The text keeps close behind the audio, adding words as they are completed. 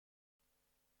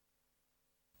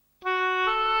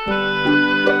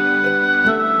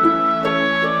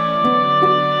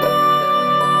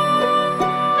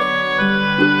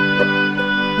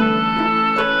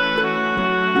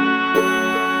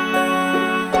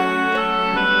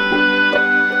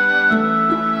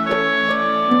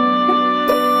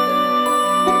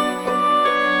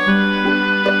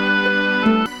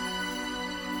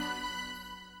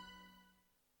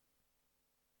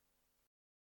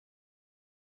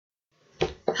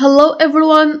Hello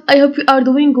everyone, I hope you are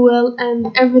doing well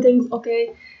and everything's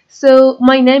okay. So,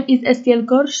 my name is Estiel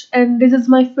Korsh and this is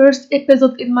my first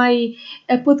episode in my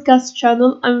podcast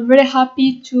channel. I'm very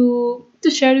happy to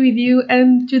share with you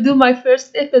and to do my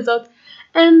first episode.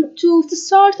 And to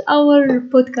start our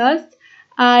podcast,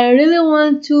 I really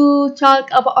want to talk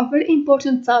about a very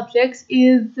important subject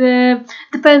is the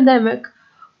pandemic.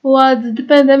 What the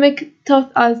pandemic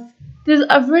taught us. This is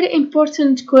a very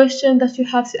important question that you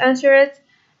have to answer it.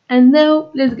 And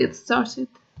now let's get started.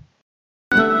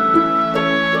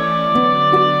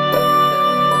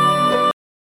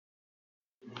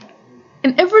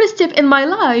 In every step in my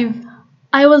life,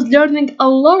 I was learning a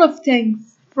lot of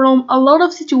things from a lot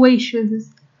of situations.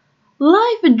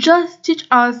 Life just teach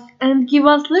us and give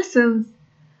us lessons.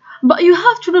 But you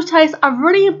have to notice a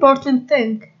very important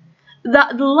thing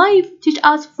that the life teach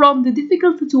us from the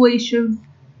difficult situations.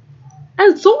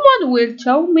 And someone will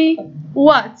tell me,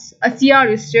 what? Are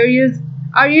you serious?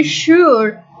 Are you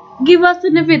sure? Give us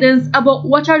an evidence about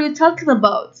what are you talking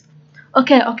about.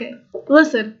 Okay.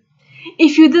 Listen.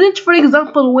 If you didn't, for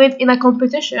example, win in a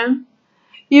competition,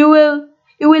 you will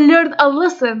you will learn a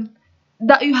lesson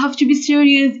that you have to be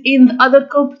serious in the other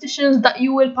competitions that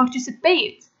you will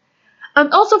participate.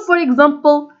 And also, for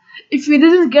example, if you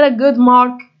didn't get a good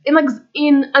mark in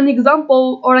an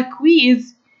example or a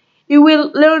quiz, you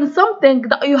will learn something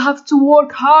that you have to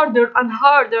work harder and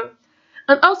harder.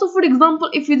 And also, for example,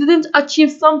 if you didn't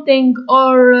achieve something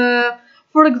or,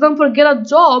 for example, get a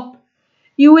job,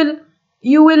 you will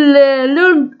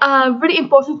learn a very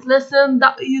important lesson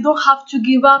that you don't have to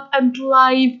give up, and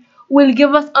life will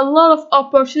give us a lot of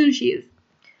opportunities.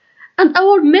 And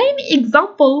our main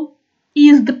example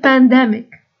is the pandemic,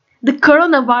 the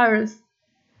coronavirus.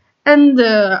 And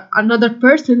another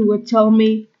person would tell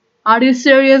me, are you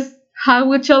serious? I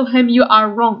will tell him you are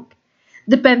wrong.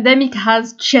 The pandemic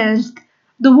has changed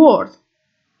the world.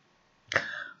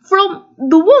 From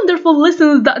the wonderful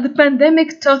lessons that the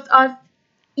pandemic taught us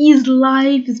is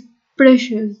life is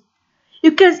precious.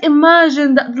 You can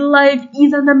imagine that life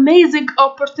is an amazing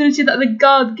opportunity that the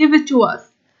God gave it to us.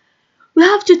 We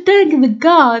have to thank the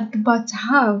God, but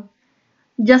how?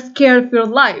 Just care for your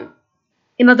life.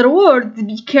 In other words,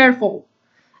 be careful.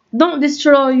 Don't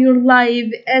destroy your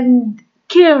life and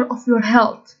care of your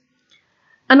health.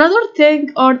 Another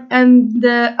thing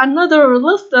another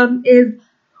lesson is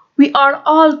we are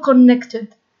all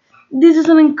connected. This is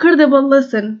an incredible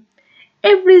lesson.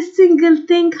 Every single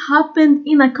thing happened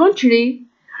in a country,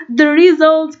 the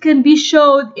result can be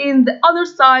showed in the other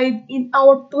side in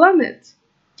our planet.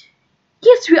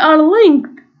 Yes, we are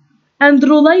linked and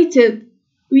related.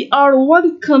 We are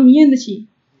one community.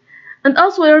 And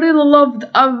also, I really loved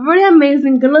a very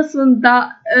amazing lesson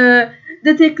that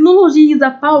the technology is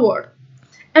a power,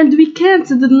 and we can't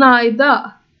deny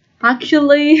that.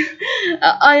 Actually,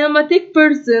 I am a tech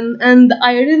person, and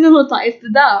I really noticed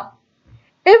that.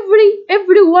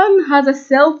 Everyone has a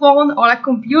cell phone or a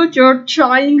computer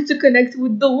trying to connect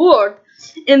with the world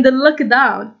in the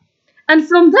lockdown. And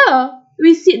from there,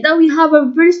 we see that we have a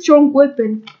very strong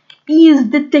weapon is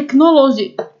the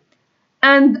technology.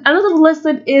 And another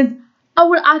lesson is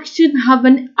our actions have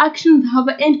an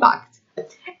impact.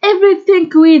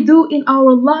 Everything we do in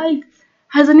our life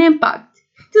has an impact.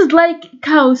 It is like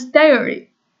Chaos theory.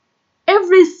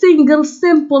 Every single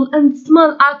simple and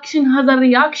small action has a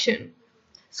reaction.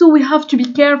 So we have to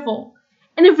be careful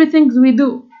in everything we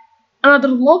do. Another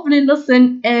lovely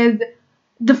lesson is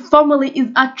the family is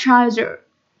a treasure.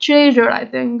 Treasure, I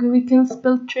think we can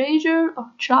spell treasure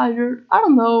or treasure. I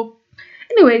don't know.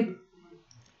 Anyway,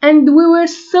 and we were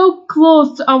so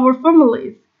close to our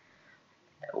families.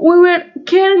 We were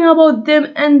caring about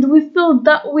them, and we felt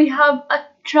that we have a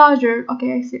treasure.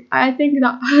 Okay, I see. I think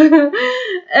that,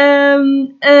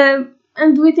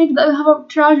 and we think that we have a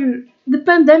treasure. The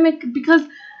pandemic, because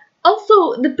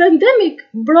also the pandemic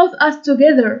brought us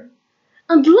together.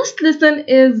 And the last lesson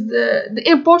is the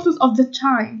importance of the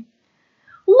time.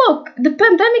 Look, the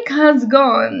pandemic has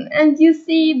gone, and you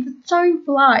see the time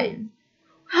flies.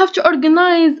 We have to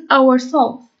organize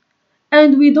ourselves,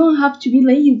 and we don't have to be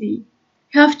lazy.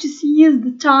 We have to seize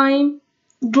the time.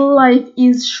 The life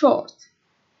is short.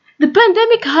 The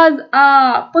pandemic has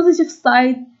a positive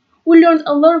side. We learned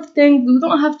a lot of things. We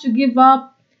don't have to give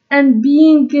up and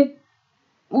being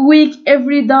weak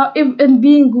every dark and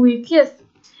being weak. Yes,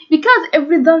 because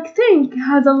every dark thing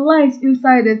has a light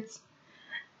inside it.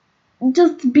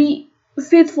 Just be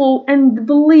faithful and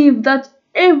believe that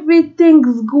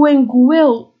everything's going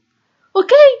well.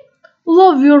 Okay?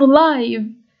 Love your life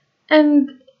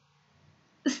and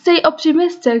stay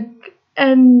optimistic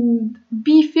and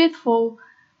be faithful.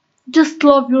 Just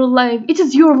love your life. It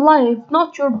is your life,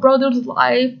 not your brother's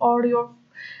life or your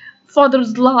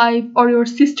father's life or your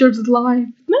sister's life.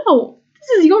 No, this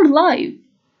is your life.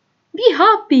 Be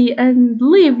happy and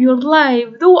live your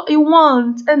life. Do what you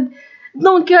want and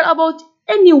don't care about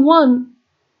anyone.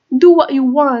 Do what you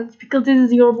want because this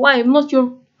is your life, not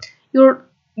your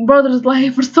brother's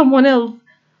life or someone else.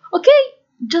 Okay?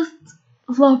 Just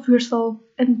love yourself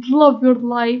and love your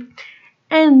life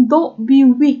and don't be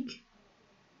weak.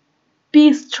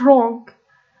 Be strong.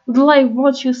 The life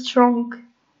wants you strong.